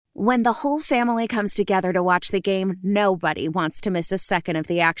When the whole family comes together to watch the game, nobody wants to miss a second of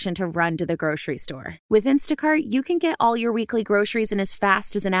the action to run to the grocery store. With Instacart, you can get all your weekly groceries in as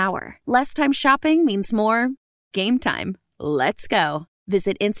fast as an hour. Less time shopping means more game time. Let's go.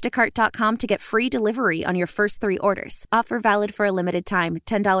 Visit instacart.com to get free delivery on your first 3 orders. Offer valid for a limited time.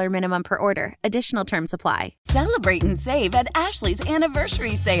 $10 minimum per order. Additional terms apply. Celebrate and save at Ashley's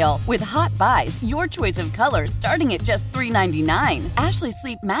Anniversary Sale. With Hot Buys, your choice of colors starting at just $3.99. Ashley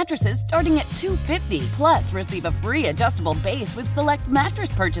Sleep mattresses starting at $2.50. Plus, receive a free adjustable base with select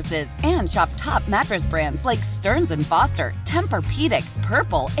mattress purchases. And shop top mattress brands like Stearns & Foster, Tempur-Pedic,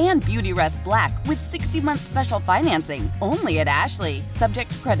 Purple, and Beautyrest Black with 60-month special financing. Only at Ashley.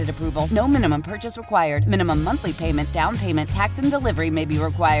 Subject to credit approval. No minimum purchase required. Minimum monthly payment, down payment, tax, and delivery may be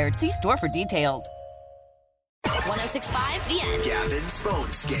required. See store for details. 106.5 The End. Gavin's phone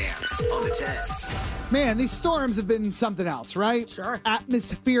scams on the 10s. Man, these storms have been something else, right? Sure.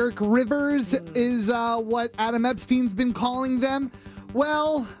 Atmospheric rivers is what Adam Epstein's been calling them.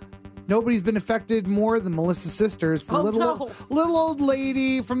 Well, nobody's been affected more than Melissa's sisters, the little old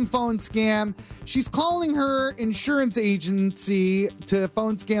lady from Phone Scam. She's calling her insurance agency to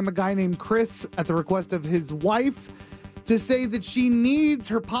phone scam a guy named Chris at the request of his wife to say that she needs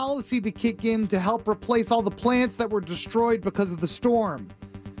her policy to kick in to help replace all the plants that were destroyed because of the storm.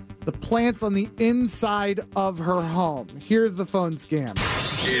 The plants on the inside of her home. Here's the phone scam.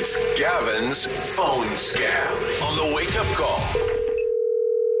 It's Gavin's phone scam on the Wake Up Call.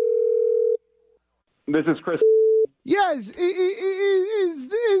 This is Chris. Yes, is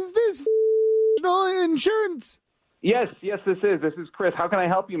this insurance? Yes, this is. This is Chris. How can I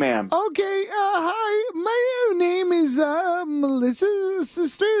help you, ma'am? Okay, hi. My name is Melissa's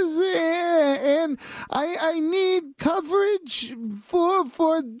sisters, and I need coverage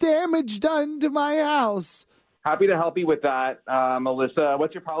for damage done to my house. Happy to help you with that, Melissa.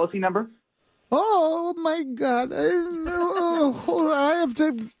 What's your policy number? Oh, my God. I don't know. Hold on. I have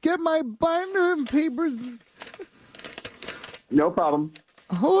to get my binder and papers. No problem.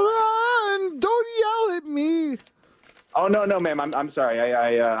 Hold on. Don't yell at me. Oh, no, ma'am. I'm sorry.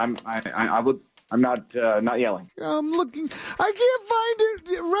 I'm not yelling. I'm looking. I can't find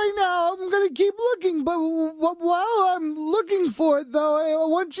it right now. I'm going to keep looking. But while I'm looking for it, though, I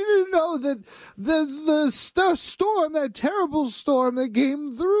want you to know that the storm, that terrible storm that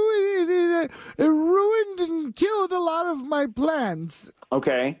came through, it ruined and killed a lot of my plans.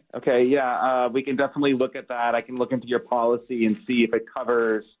 Okay. Yeah, we can definitely look at that. I can look into your policy and see if it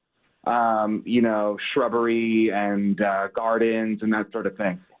covers shrubbery and gardens and that sort of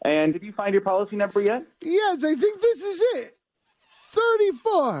thing. And did you find your policy number yet? Yes, I think this is it.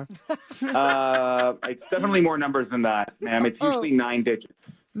 34. It's definitely more numbers than that, ma'am. It's usually 9 digits.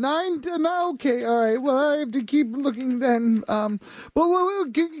 9? Okay, all right. Well, I have to keep looking then. But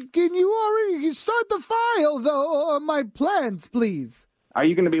can you already start the file, though, on my plants, please? Are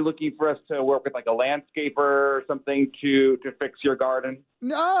you going to be looking for us to work with like a landscaper or something to fix your garden?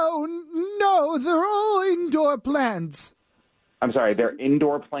 No, they're all indoor plants. I'm sorry, they're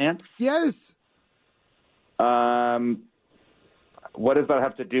indoor plants? Yes. What does that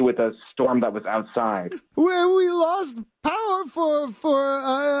have to do with a storm that was outside? Well, we lost power for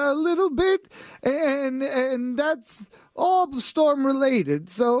a little bit, and that's all storm related.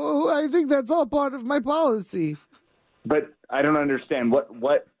 So I think that's all part of my policy. But I don't understand.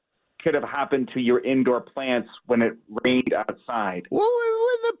 What could have happened to your indoor plants when it rained outside? Well,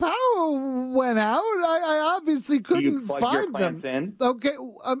 when the power went out, I obviously couldn't find them. In? Okay,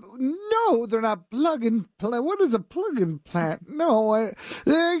 no, they're not plug-in plant. What is a plug-in plant? No, I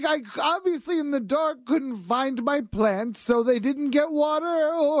obviously in the dark couldn't find my plants, so they didn't get water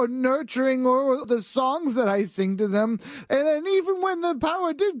or nurturing or the songs that I sing to them. And then even when the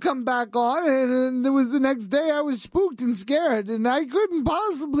power did come back on, and it was the next day, I was spooked and scared, and I couldn't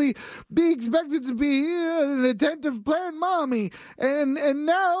possibly be expected to be an attentive plant mommy. And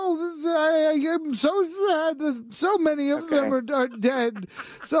now I am so sad that so many of them are dead.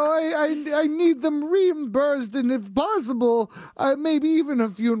 So I need them reimbursed, and if possible, maybe even a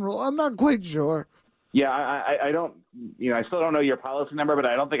funeral. I'm not quite sure. Yeah, I don't, I still don't know your policy number, but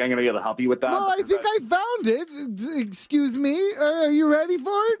I don't think I'm going to be able to help you with that. Well, I think I found it. Excuse me. Are you ready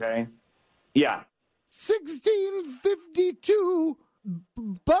for it? Okay. Yeah. 1652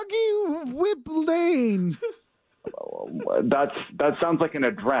 Buggy Whip Lane. That sounds like an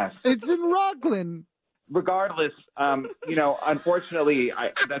address. It's in Rockland. Regardless, unfortunately,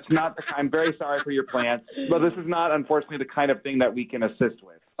 that's not the kind. I'm very sorry for your plants, but this is not, unfortunately, the kind of thing that we can assist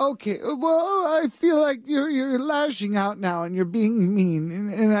with. Okay, well, I feel like you're lashing out now and you're being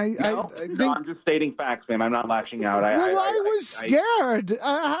mean, and I think... No, I'm just stating facts, ma'am. I'm not lashing out. I was scared.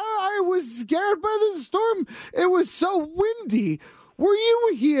 I was scared by the storm. It was so windy. Were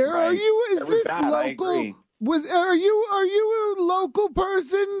you here? Right. Is this bad, local? Are you a local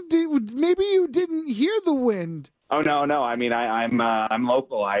person? Maybe you didn't hear the wind. Oh no! I mean, I'm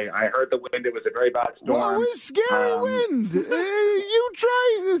local. I heard the wind. It was a very bad storm. Well, it was scary wind. You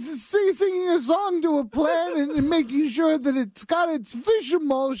try singing a song to a plant and making sure that it's got its fish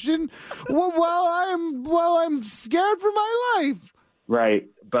emulsion while I'm scared for my life. Right,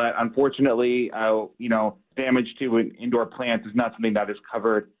 but unfortunately, damage to an indoor plant is not something that is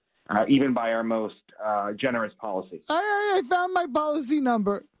covered, even by our most generous policy. I found my policy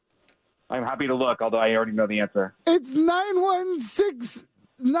number. I'm happy to look, although I already know the answer. It's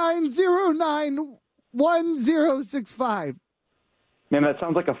 916-909-1065. Man, that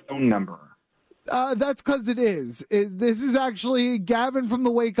sounds like a phone number. That's because it is. This is actually Gavin from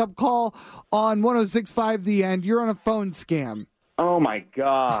the Wake Up Call on 106.5 The End. You're on a phone scam. Oh, my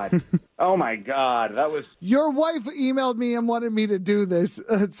God. Oh, my God. That was... Your wife emailed me and wanted me to do this,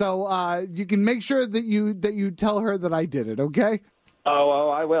 so you can make sure that you tell her that I did it, okay? Oh,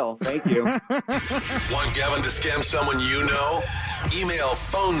 I will. Thank you. Want Gavin to scam someone you know? Email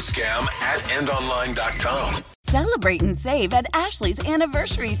phonescam@endonline.com. Celebrate and save at Ashley's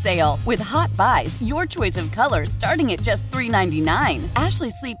Anniversary Sale. With Hot Buys, your choice of colors starting at just $3.99. Ashley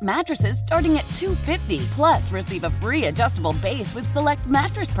Sleep mattresses starting at $2.50. Plus, receive a free adjustable base with select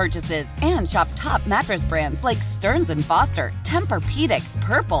mattress purchases. And shop top mattress brands like Stearns & Foster, Tempur-Pedic,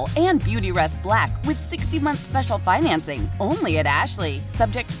 Purple, and Beautyrest Black with 60-month special financing. Only at Ashley.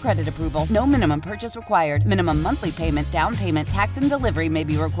 Subject to credit approval. No minimum purchase required. Minimum monthly payment, down payment, tax, and delivery may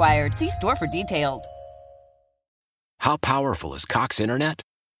be required. See store for details. How powerful is Cox Internet?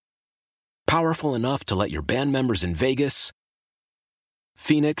 Powerful enough to let your band members in Vegas,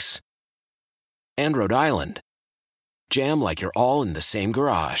 Phoenix, and Rhode Island jam like you're all in the same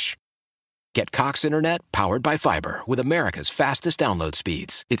garage. Get Cox Internet powered by fiber with America's fastest download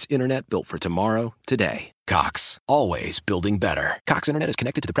speeds. It's internet built for tomorrow, today. Cox, always building better. Cox Internet is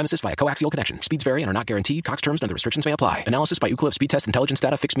connected to the premises via coaxial connection. Speeds vary and are not guaranteed. Cox terms and other restrictions may apply. Analysis by Ookla Speed Test Intelligence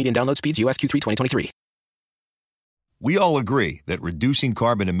Data. Fixed median download speeds. US Q3 2023. We all agree that reducing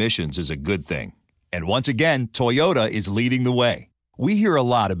carbon emissions is a good thing. And once again, Toyota is leading the way. We hear a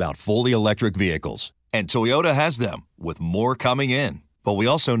lot about fully electric vehicles, and Toyota has them, with more coming in. But we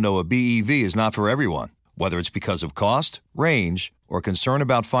also know a BEV is not for everyone, whether it's because of cost, range, or concern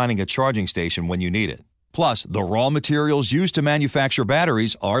about finding a charging station when you need it. Plus, the raw materials used to manufacture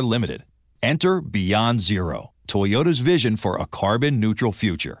batteries are limited. Enter Beyond Zero, Toyota's vision for a carbon-neutral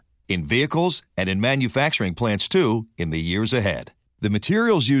future. In vehicles and in manufacturing plants, too, in the years ahead. The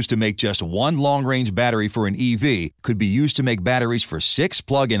materials used to make just one long-range battery for an EV could be used to make batteries for 6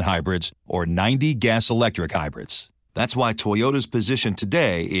 plug-in hybrids or 90 gas-electric hybrids. That's why Toyota's position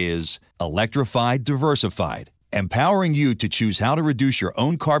today is electrified, diversified, empowering you to choose how to reduce your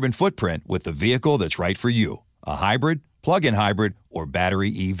own carbon footprint with the vehicle that's right for you, a hybrid, plug-in hybrid, or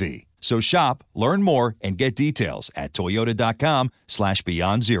battery EV. So shop, learn more, and get details at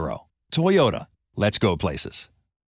toyota.com/beyond zero. Toyota, let's go places.